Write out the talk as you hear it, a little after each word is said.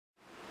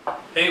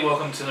Hey,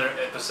 welcome to another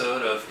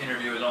episode of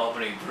Interview with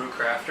Albany Brew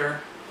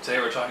Crafter. Today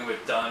we're talking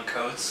with Don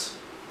Coates,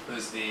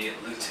 who's the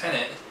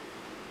Lieutenant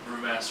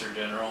Brewmaster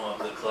General of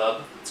the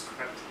club. That's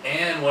correct.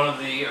 And one of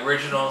the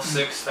original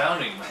 6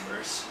 founding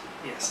members.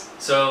 Yes.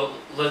 So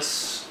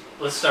let's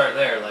start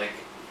there.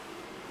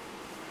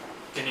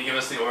 Can you give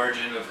us the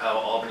origin of how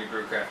Albany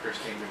Brew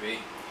Crafters came to be?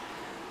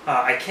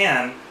 I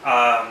can.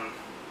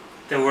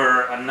 There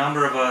were a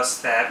number of us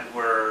that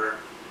were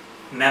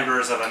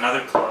members of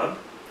another club,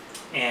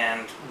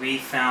 and we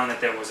found that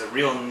there was a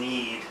real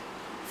need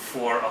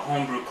for a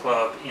homebrew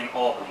club in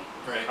Albany.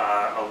 Right.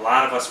 A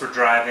lot of us were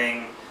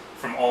driving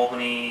from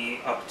Albany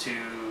up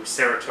to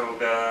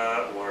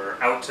Saratoga or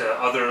out to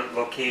other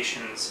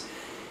locations,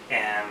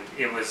 and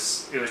it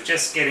was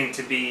just getting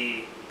to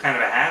be kind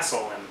of a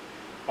hassle. And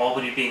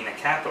Albany being the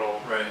capital,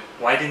 Right.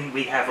 why didn't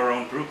we have our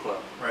own brew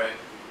club? Right.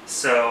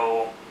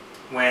 So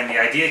when the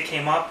idea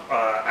came up,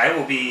 I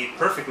will be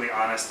perfectly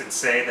honest and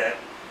say that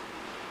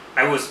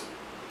I was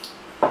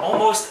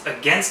almost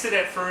against it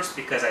at first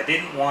because I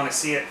didn't want to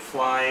see it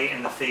fly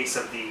in the face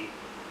of the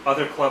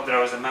other club that I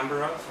was a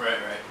member of.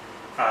 Right.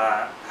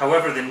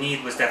 However, the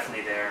need was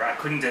definitely there. I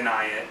couldn't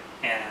deny it,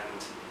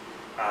 and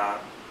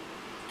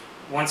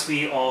once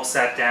we all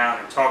sat down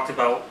and talked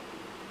about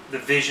the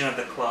vision of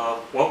the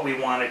club, what we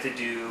wanted to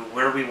do,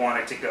 where we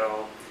wanted to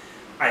go,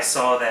 I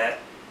saw that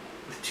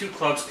the 2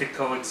 clubs could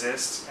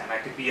coexist, and I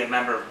could be a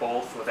member of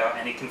both without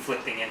any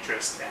conflicting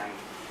interest, and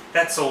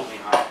that sold me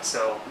on it.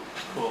 So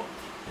Cool.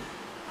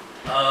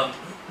 I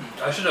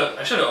should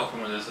have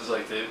opened with this as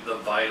like the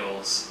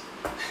vitals.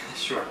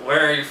 sure.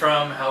 Where are you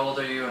from? How old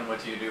are you? And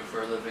what do you do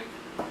for a living?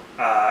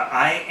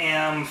 I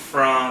am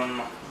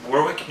from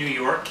Warwick, New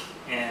York,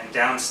 in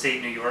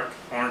downstate New York,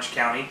 Orange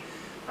County,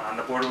 on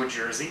the border with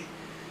Jersey.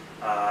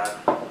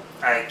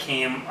 I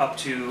came up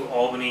to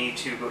Albany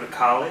to go to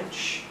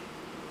college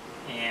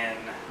in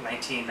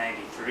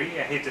 1993,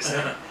 I hate to say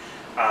it.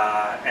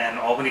 And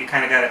Albany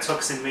kind of got its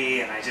hooks in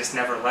me, and I just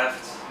never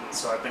left. And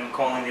so I've been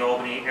calling the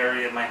Albany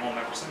area my home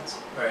ever since.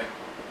 Right.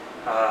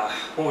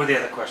 What were the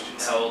other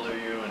questions? How old are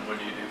you, and what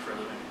do you do for a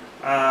living?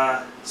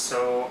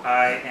 So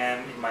I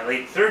am in my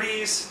late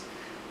 30s,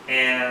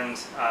 and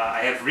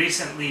I have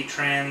recently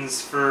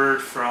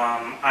transferred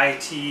from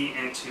IT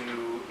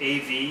into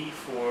AV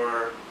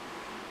for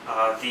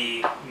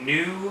the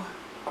new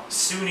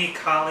SUNY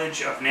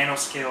College of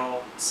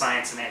Nanoscale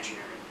Science and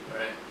Engineering.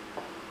 Right.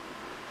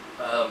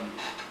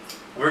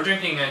 We're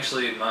drinking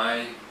actually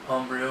my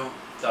homebrew.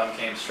 Don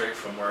came straight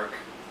from work.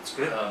 It's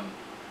good. I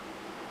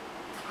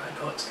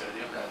know it's good.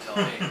 You don't gotta tell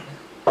me.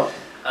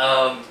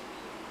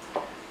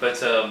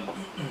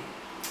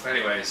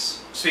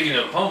 Anyways, speaking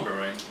of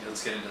homebrewing,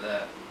 let's get into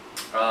that.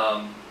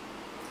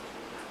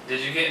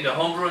 Did you get into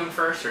homebrewing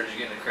first, or did you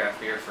get into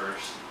craft beer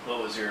first? What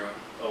was your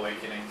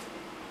awakening?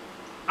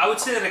 I would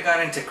say that I got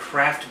into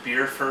craft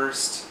beer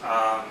first,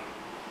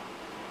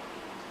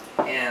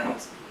 and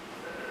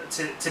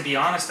to be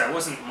honest, I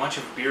wasn't much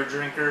of a beer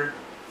drinker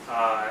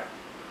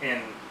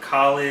in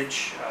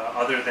college,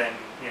 other than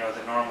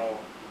the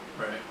normal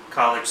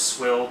college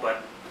swill,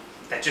 but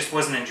that just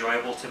wasn't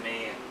enjoyable to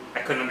me, and I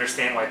couldn't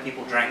understand why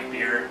people drank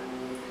beer.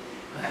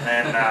 And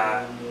then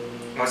I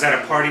was at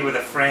a party with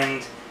a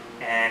friend,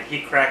 and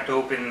he cracked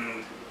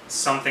open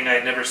something I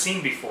had never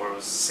seen before. It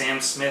was Sam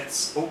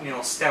Smith's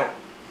Oatmeal Stout.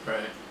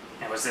 Right.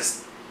 And it was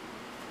this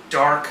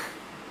dark,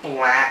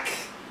 black,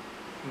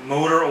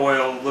 motor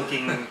oil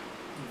looking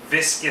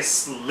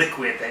viscous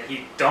liquid that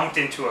he dumped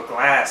into a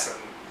glass,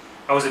 and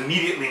I was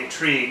immediately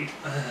intrigued.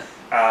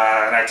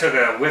 And I took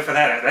a whiff of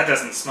that. That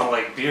doesn't smell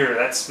like beer.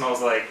 That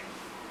smells like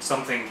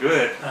something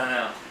good. I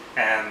know.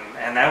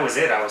 And that was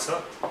it. I was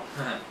hooked.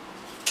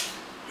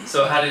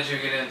 So how did you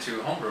get into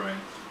homebrewing?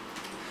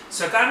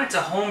 So I got into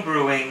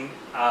homebrewing.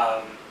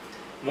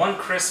 One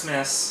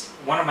Christmas,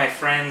 one of my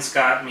friends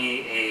got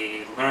me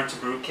a Learn to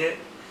Brew kit,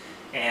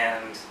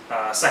 and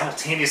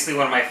simultaneously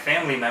one of my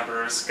family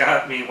members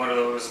got me one of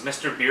those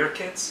Mr. Beer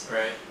kits.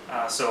 Right.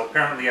 So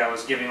apparently I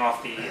was giving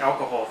off the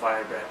alcohol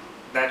vibe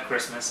that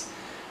Christmas.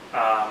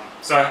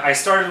 So I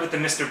started with the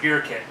Mr.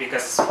 Beer kit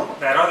because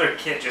that other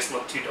kit just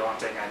looked too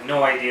daunting. I had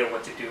no idea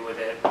what to do with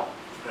it.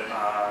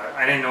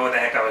 I didn't know what the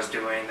heck I was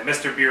doing. The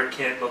Mr. Beer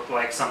kit looked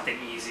like something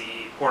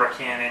easy. Pour a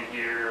can in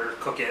here,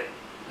 cook it,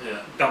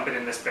 dump it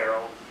in this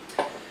barrel.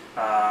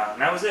 And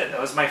that was it. That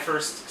was my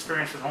first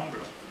experience with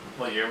homebrew.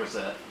 What year was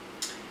that?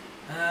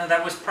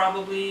 That was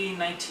probably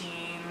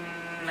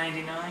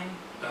 1999.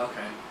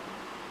 Okay.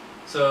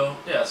 So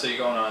so you're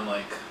going on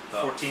like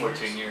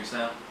 14 years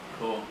now.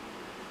 Cool.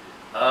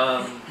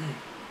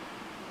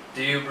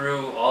 Do you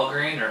brew all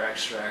grain or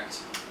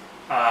extract?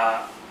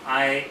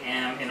 I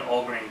am an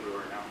all-grain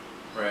brewer now.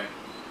 Right.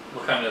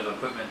 What kind of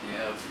equipment do you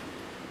have?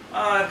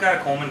 I've got a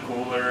Coleman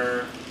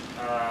cooler,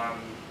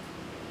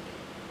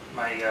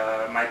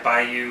 my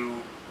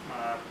Bayou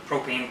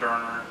propane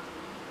burner,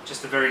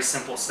 just a very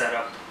simple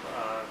setup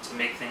to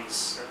make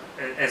things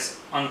as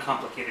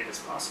uncomplicated as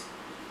possible.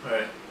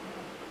 Right.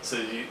 So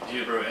do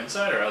you brew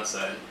inside or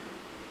outside?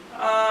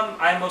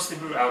 I mostly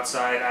brew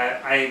outside.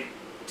 I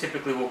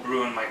typically will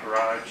brew in my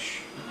garage.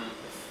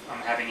 I'm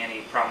having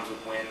any problems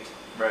with wind.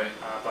 Right.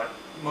 But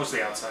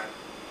mostly outside.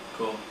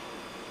 Cool.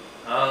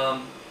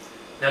 Now,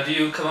 do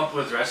you come up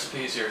with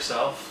recipes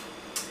yourself?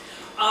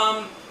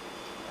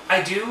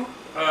 I do.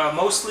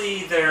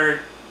 Mostly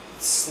they're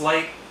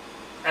slight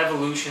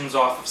evolutions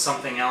off of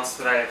something else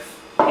that I've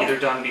either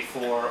done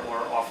before or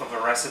off of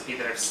a recipe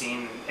that I've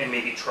seen and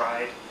maybe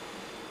tried.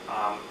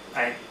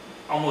 I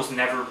almost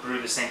never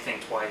brew the same thing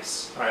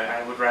twice. Right.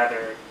 I would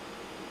rather,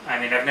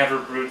 I've never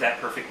brewed that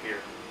perfect beer.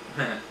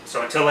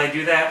 So until I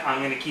do that, I'm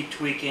going to keep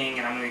tweaking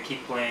and I'm going to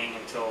keep playing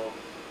until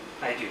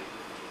I do.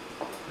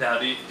 Now,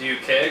 do you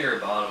keg or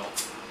bottle?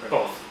 Or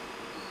Both.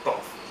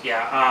 Both.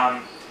 Yeah.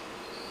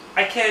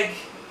 I keg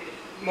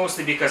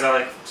mostly because I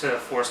like to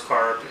force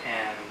carb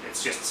and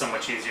it's just so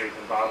much easier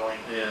than bottling.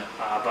 Yeah.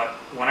 But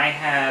when I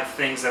have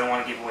things that I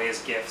want to give away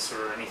as gifts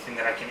or anything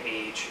that I can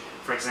age,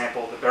 for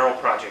example, the barrel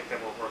project that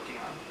we're working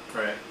on.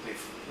 Right.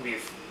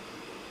 We've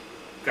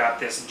got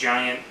this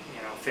giant,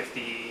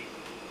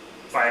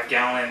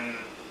 55-gallon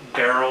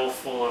barrel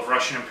full of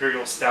Russian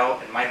Imperial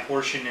Stout, and my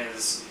portion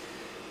is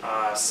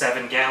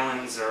 7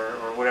 gallons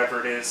or whatever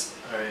it is.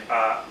 Right.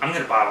 I'm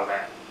going to bottle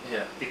that.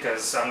 Yeah.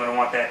 Because I'm going to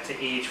want that to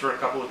age for a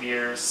couple of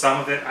years.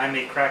 Some of it I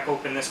may crack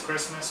open this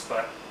Christmas,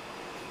 but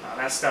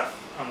that stuff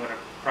I'm going to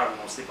probably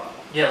mostly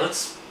bottle. Yeah,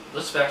 let's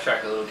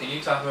backtrack a little. Can you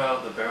talk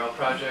about the barrel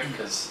project?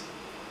 Because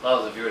a lot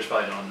of the viewers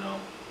probably don't know.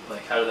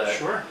 Like, how did that?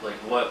 Sure. Like,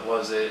 what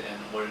was it and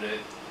what did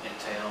it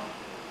entail?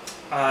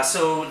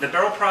 So the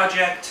barrel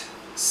project,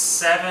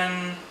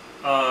 7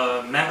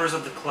 members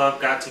of the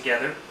club got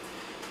together,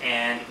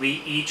 and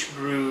we each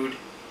brewed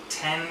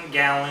 10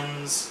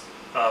 gallons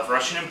of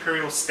Russian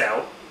Imperial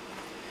Stout,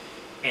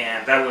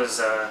 and that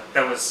was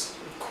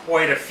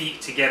quite a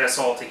feat to get us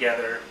all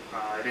together.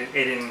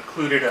 It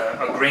included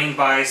a grain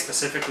buy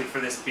specifically for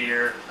this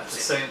beer. At the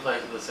same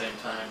place at the same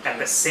time. Too. At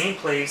the same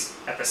place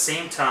at the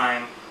same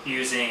time,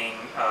 using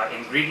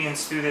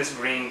ingredients through this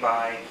grain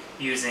buy,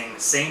 using the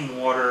same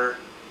water.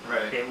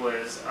 Right. It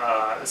was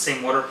the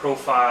same water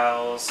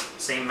profiles,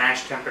 same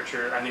mash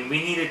temperature. I mean, we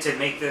needed to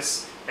make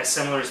this as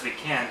similar as we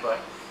can, but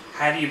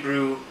how do you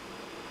brew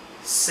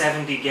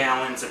 70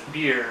 gallons of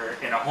beer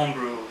in a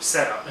homebrew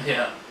setup?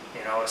 Yeah.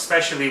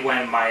 Especially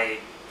when my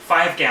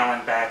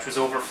 5-gallon batch was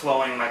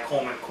overflowing my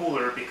Coleman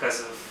cooler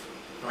because of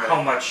how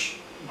much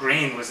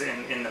grain was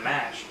in the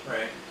mash.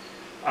 Right.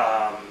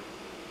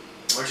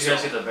 Where'd you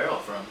guys get the barrel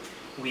from?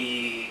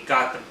 We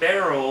got the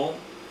barrel,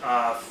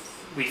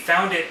 we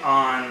found it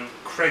on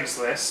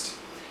Craigslist,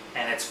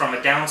 and it's from a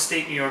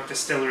downstate New York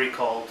distillery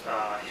called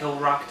Hill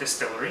Rock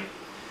Distillery.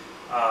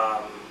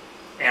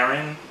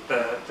 Aaron,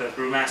 the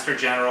Brewmaster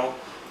General,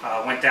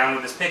 went down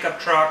with his pickup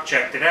truck,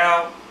 checked it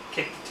out,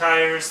 kicked the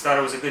tires, thought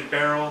it was a good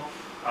barrel.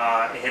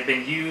 It had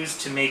been used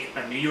to make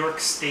a New York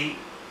State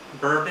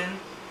bourbon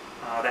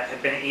that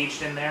had been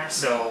aged in there,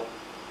 so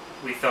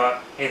we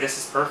thought, hey, this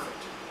is perfect.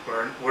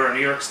 We're a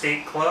New York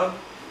State club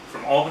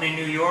from Albany,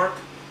 New York,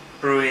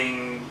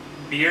 brewing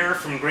beer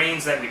from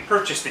grains that we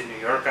purchased in New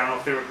York. I don't know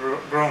if they were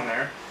grown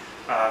there.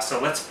 So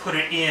let's put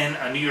it in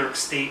a New York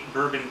State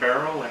bourbon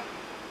barrel and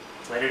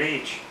let it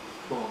age.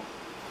 Cool.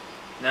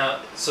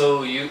 Now,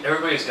 so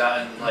everybody's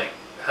gotten, like,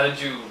 how did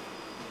you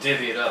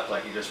divvy it up?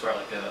 Like, you just brought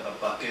like a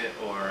bucket,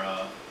 or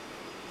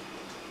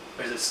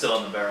is it still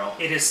in the barrel?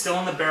 It is still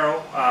in the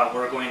barrel.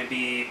 We're going to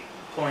be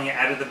pulling it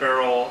out of the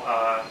barrel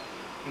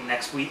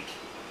next week.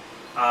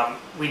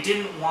 We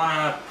didn't want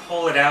to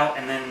pull it out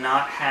and then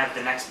not have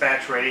the next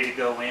batch ready to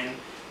go in,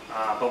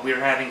 but we were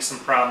having some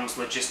problems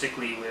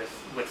logistically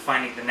with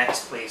finding the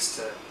next place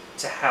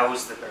to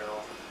house the barrel,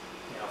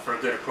 for a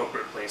good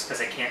appropriate place,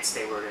 because it can't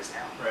stay where it is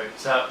now. Right.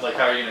 So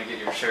how are you going to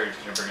get your shares?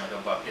 You're going to bring like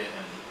a bucket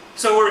and...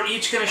 So we're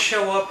each going to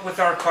show up with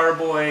our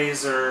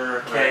carboys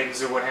or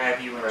kegs or what have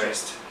you and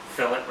just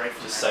fill it right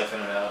from there. Just siphon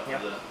it out.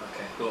 Yep.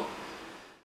 Okay, cool.